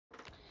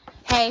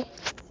Hey,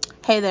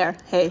 hey there.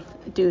 Hey,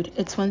 dude,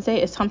 it's Wednesday,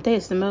 it's hump day,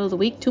 it's the middle of the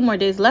week, 2 more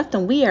days left,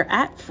 and we are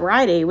at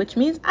Friday, which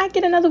means I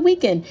get another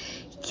weekend.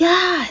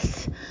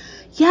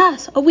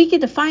 Yes, a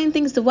weekend to find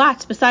things to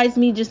watch besides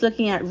me just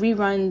looking at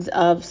reruns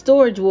of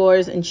Storage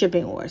Wars and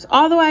Shipping Wars.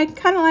 Although I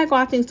kind of like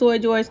watching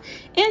Storage Wars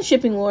and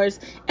Shipping Wars,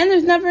 and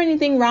there's never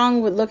anything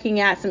wrong with looking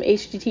at some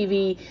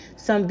HGTV,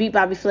 some Beat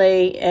Bobby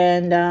Flay,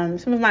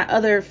 and some of my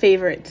other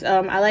favorites.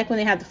 I like when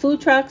they have the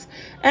food trucks,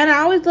 and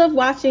I always love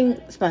watching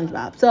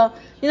SpongeBob. So,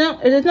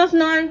 if there's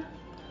nothing on,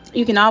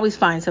 you can always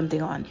find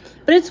something on.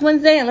 But it's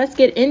Wednesday, and let's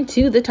get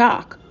into the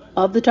talk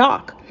of the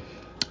talk.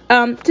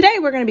 Today,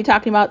 we're going to be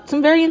talking about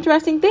some very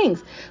interesting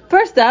things.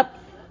 First up,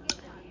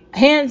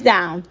 hands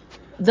down,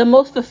 the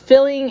most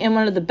fulfilling and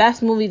one of the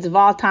best movies of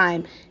all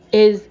time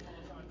is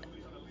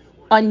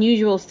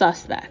Unusual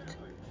Suspect.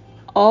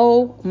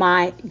 Oh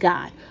my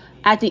God.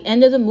 At the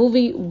end of the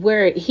movie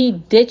where he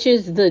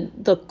ditches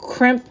the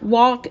crimp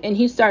walk and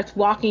he starts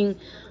walking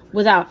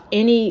without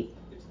any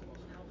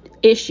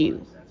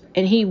issue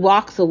and he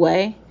walks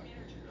away,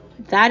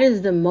 that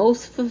is the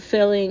most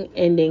fulfilling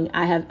ending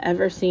I have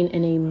ever seen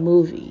in a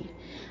movie.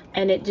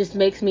 And it just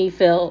makes me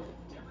feel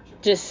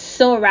just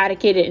so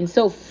eradicated and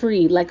so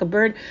free, like a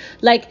bird.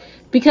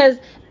 Because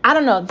I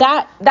don't know,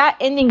 that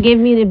ending gave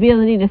me the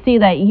ability to see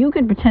that you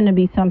could pretend to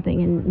be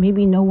something and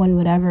maybe no one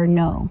would ever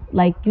know.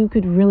 Like, you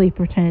could really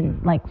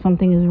pretend like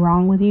something is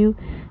wrong with you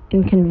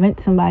and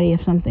convince somebody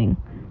of something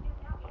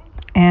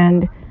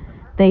and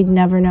they'd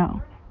never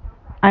know.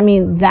 I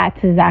mean,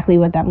 that's exactly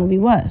what that movie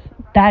was.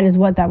 That is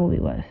what that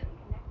movie was.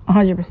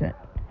 100%.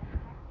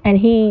 And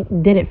he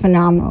did it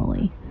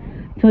phenomenally.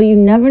 So you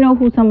never know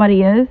who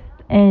somebody is,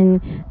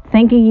 and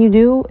thinking you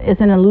do is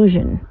an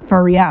illusion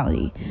for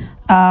reality.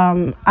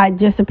 I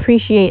just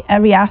appreciate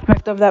every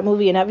aspect of that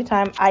movie, and every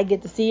time I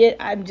get to see it,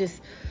 I'm just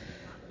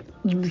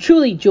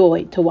truly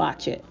joyed to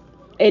watch it.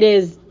 It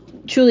is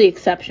truly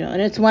exceptional,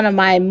 and it's one of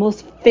my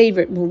most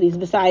favorite movies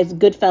besides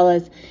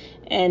Goodfellas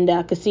and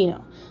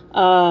Casino.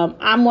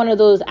 I'm one of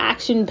those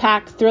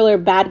action-packed thriller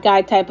bad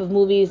guy type of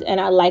movies, and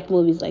I like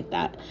movies like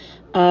that.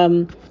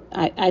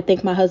 I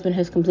think my husband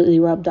has completely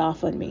rubbed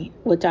off on me,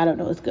 which I don't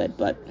know is good,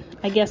 but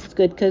I guess it's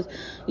good because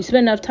you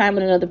spend enough time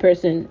with another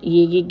person,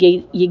 you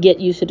get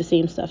used to the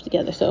same stuff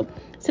together, so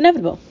it's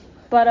inevitable.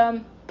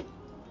 But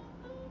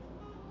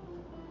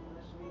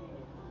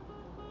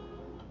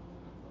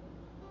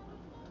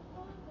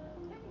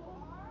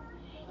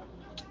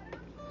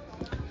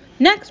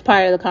next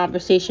part of the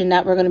conversation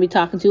that we're going to be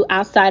talking to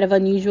outside of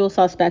Unusual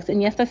Suspects,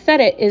 and yes, I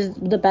said it, is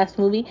the best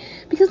movie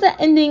because that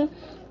ending,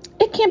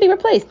 it can't be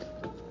replaced.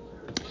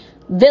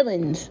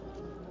 Villains.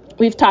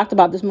 We've talked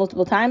about this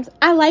multiple times.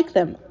 I like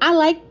them. I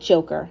like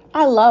Joker.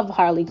 I love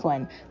Harley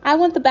Quinn. I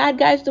want the bad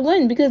guys to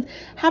win because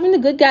having the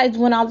good guys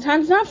win all the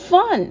time is not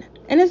fun.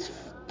 And it's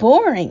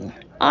boring.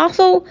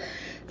 Also,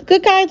 the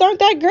good guys aren't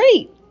that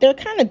great. They're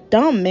kind of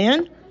dumb,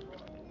 man.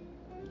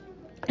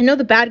 I know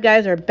the bad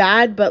guys are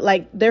bad, but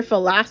like their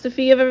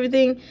philosophy of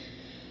everything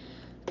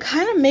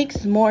kind of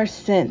makes more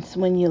sense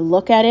when you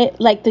look at it.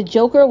 Like, the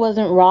Joker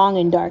wasn't wrong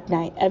in Dark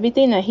Knight.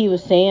 Everything that he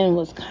was saying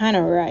was kind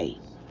of right.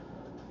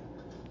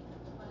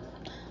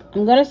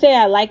 I'm going to say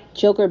I like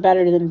Joker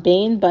better than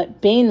Bane, but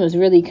Bane was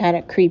really kind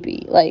of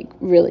creepy. Like,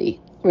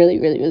 really, really,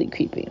 really, really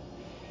creepy.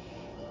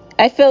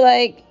 I feel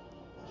like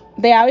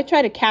they always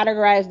try to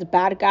categorize the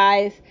bad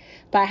guys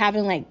by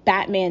having, like,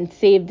 Batman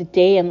save the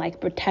day and, like,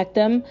 protect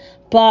them.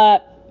 But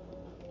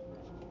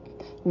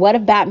what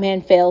if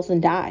Batman fails and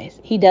dies?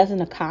 He does in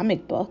the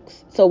comic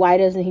books. So why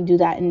doesn't he do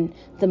that in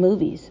the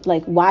movies?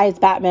 Like, why is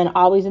Batman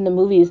always in the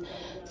movies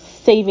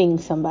saving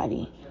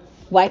somebody?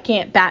 Why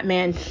can't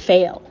Batman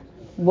fail?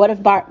 What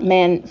if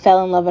Batman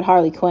fell in love with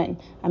Harley Quinn?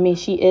 I mean,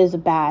 she is a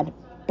bad,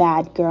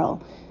 bad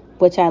girl,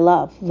 which I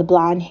love. The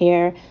blonde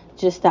hair,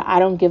 just the I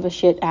don't give a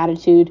shit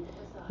attitude.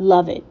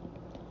 Love it.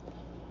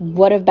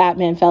 What if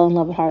Batman fell in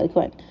love with Harley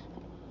Quinn?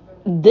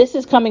 This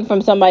is coming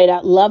from somebody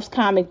that loves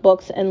comic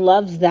books and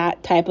loves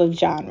that type of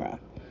genre.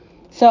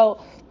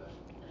 So,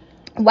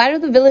 why do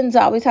the villains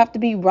always have to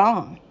be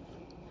wrong?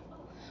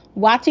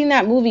 Watching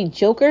that movie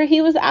Joker,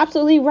 he was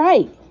absolutely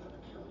right.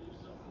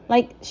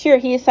 Like, sure,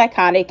 he is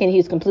psychotic and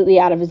he's completely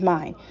out of his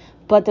mind.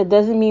 But that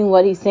doesn't mean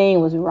what he's saying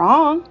was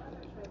wrong.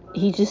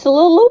 He's just a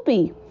little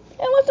loopy. And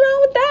what's wrong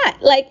with that?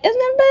 Like,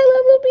 isn't everybody a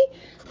little loopy?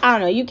 I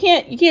don't know. You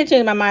can't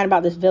change my mind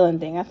about this villain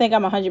thing. I think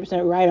I'm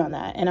 100% right on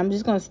that. And I'm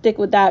just going to stick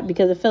with that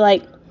because I feel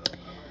like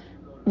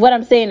what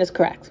I'm saying is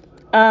correct.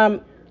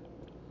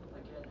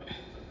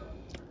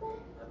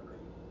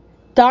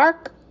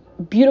 Dark,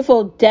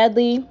 beautiful,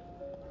 deadly,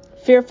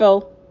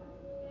 fearful,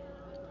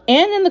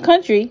 and in the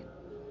country,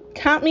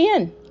 count me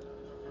in.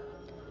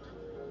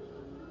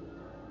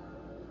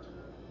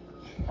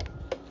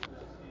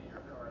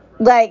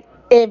 Like,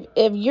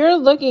 if you're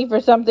looking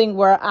for something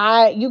where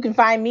you can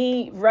find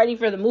me ready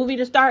for the movie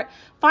to start,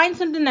 find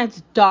something that's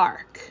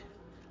dark.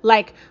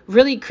 Like,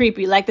 really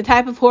creepy. Like the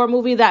type of horror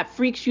movie that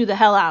freaks you the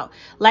hell out.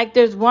 Like,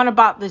 there's one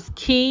about this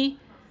key.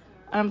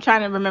 I'm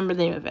trying to remember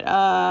the name of it.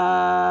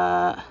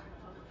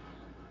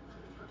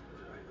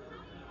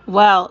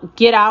 Well,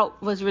 Get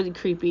Out was really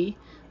creepy.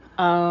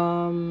 What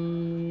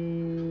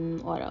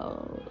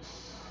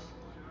else?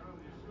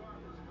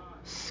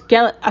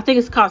 I think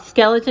it's called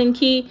Skeleton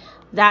Key.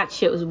 That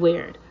shit was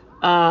weird.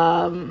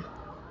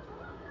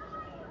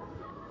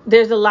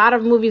 There's a lot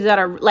of movies that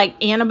are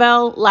like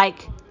Annabelle,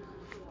 like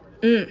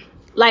it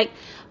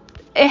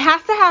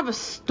has to have a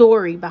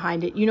story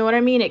behind it. You know what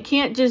I mean? It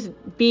can't just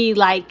be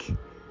like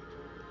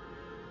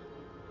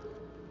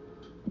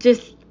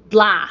just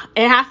blah.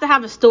 It has to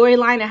have a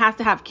storyline. It has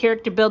to have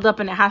character build up,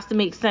 and it has to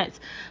make sense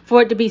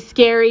for it to be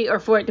scary, or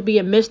for it to be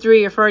a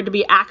mystery, or for it to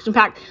be action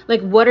packed.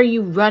 Like, what are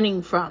you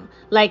running from?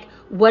 Like,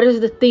 what is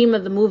the theme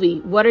of the movie?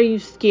 What are you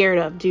scared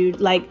of, dude?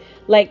 Like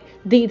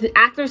the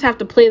actors have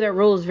to play their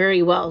roles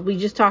very well. We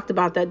just talked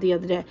about that the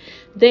other day.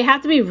 They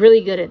have to be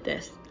really good at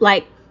this.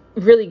 Like,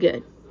 really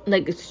good.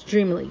 Like,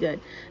 extremely good.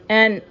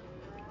 And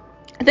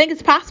I think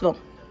it's possible.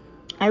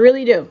 I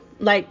really do.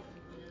 Like,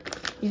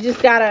 you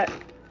just gotta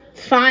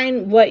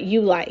find what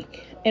you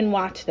like and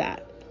watch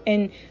that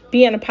and be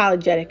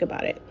unapologetic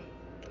about it.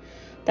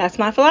 That's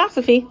my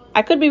philosophy.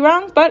 I could be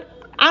wrong, but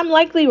I'm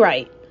likely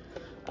right.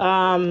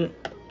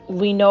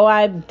 We know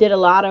I did a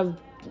lot of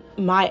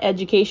my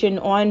education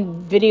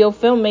on video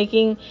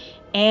filmmaking,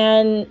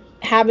 and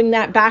having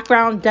that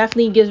background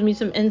definitely gives me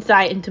some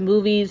insight into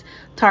movies,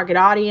 target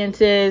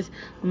audiences,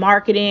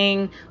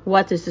 marketing,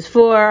 what this is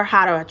for,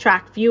 how to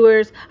attract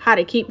viewers, how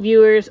to keep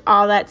viewers,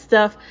 all that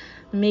stuff.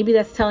 Maybe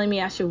that's telling me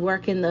I should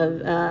work in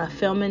the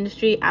film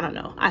industry. I don't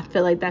know. I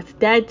feel like that's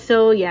dead.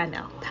 So yeah,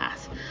 no,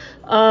 pass.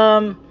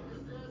 I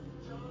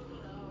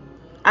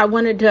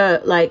wanted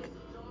to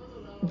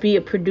be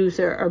a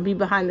producer or be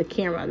behind the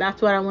camera.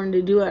 That's what I wanted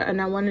to do,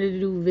 and I wanted to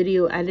do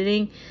video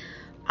editing.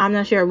 I'm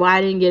not sure why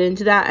I didn't get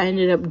into that. I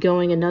ended up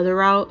going another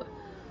route,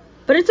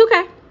 but it's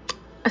okay.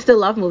 I still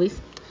love movies.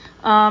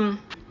 I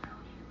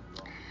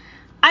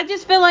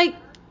just feel like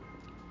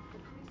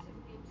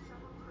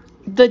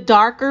the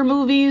darker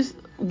movies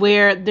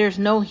where there's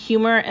no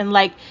humor and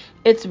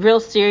it's real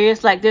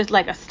serious, like there's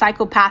a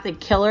psychopathic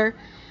killer,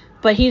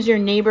 but he's your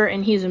neighbor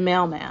and he's a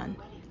mailman,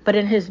 but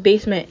in his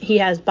basement he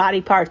has body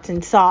parts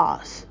and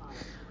saws.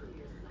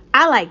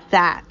 I like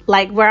that,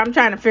 where I'm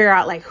trying to figure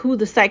out who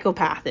the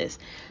psychopath is.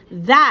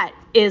 That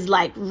is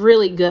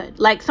really good.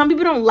 Some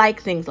people don't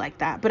like things like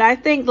that, but I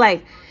think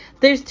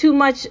there's too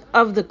much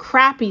of the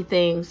crappy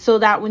things, so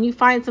that when you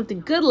find something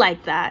good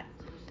like that,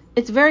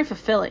 it's very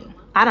fulfilling.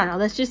 I don't know,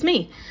 that's just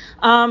me.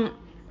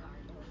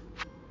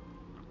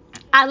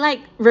 I like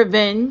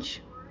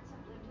revenge,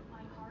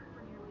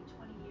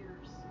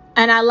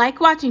 and I like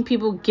watching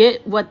people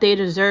get what they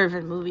deserve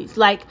in movies.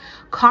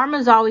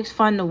 Karma's always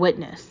fun to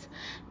witness.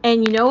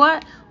 And you know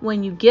what?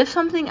 When you give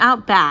something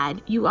out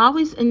bad, you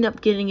always end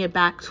up getting it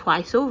back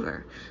twice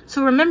over.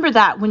 So remember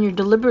that when you're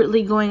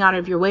deliberately going out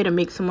of your way to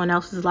make someone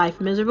else's life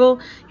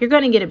miserable, you're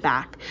going to get it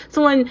back.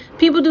 So when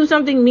people do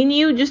something mean to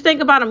you, just think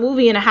about a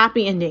movie and a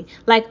happy ending.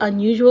 Like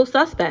Unusual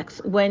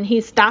Suspects, when he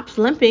stops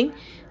limping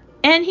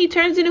and he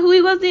turns into who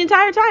he was the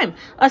entire time.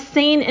 A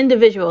sane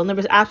individual, and there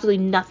was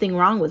absolutely nothing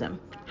wrong with him.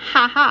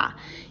 Ha ha.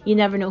 You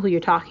never know who you're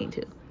talking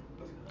to.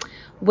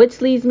 Which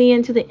leads me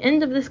into the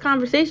end of this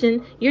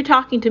conversation. You're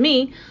talking to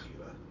me,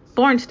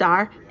 Born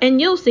Star,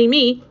 and you'll see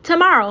me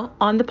tomorrow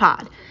on the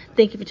pod.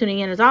 Thank you for tuning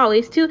in, as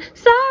always, to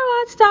Star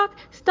Watch Talk.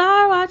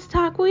 Star Watch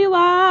Talk, we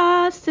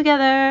watch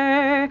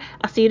together.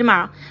 I'll see you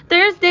tomorrow,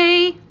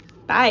 Thursday.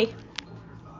 Bye.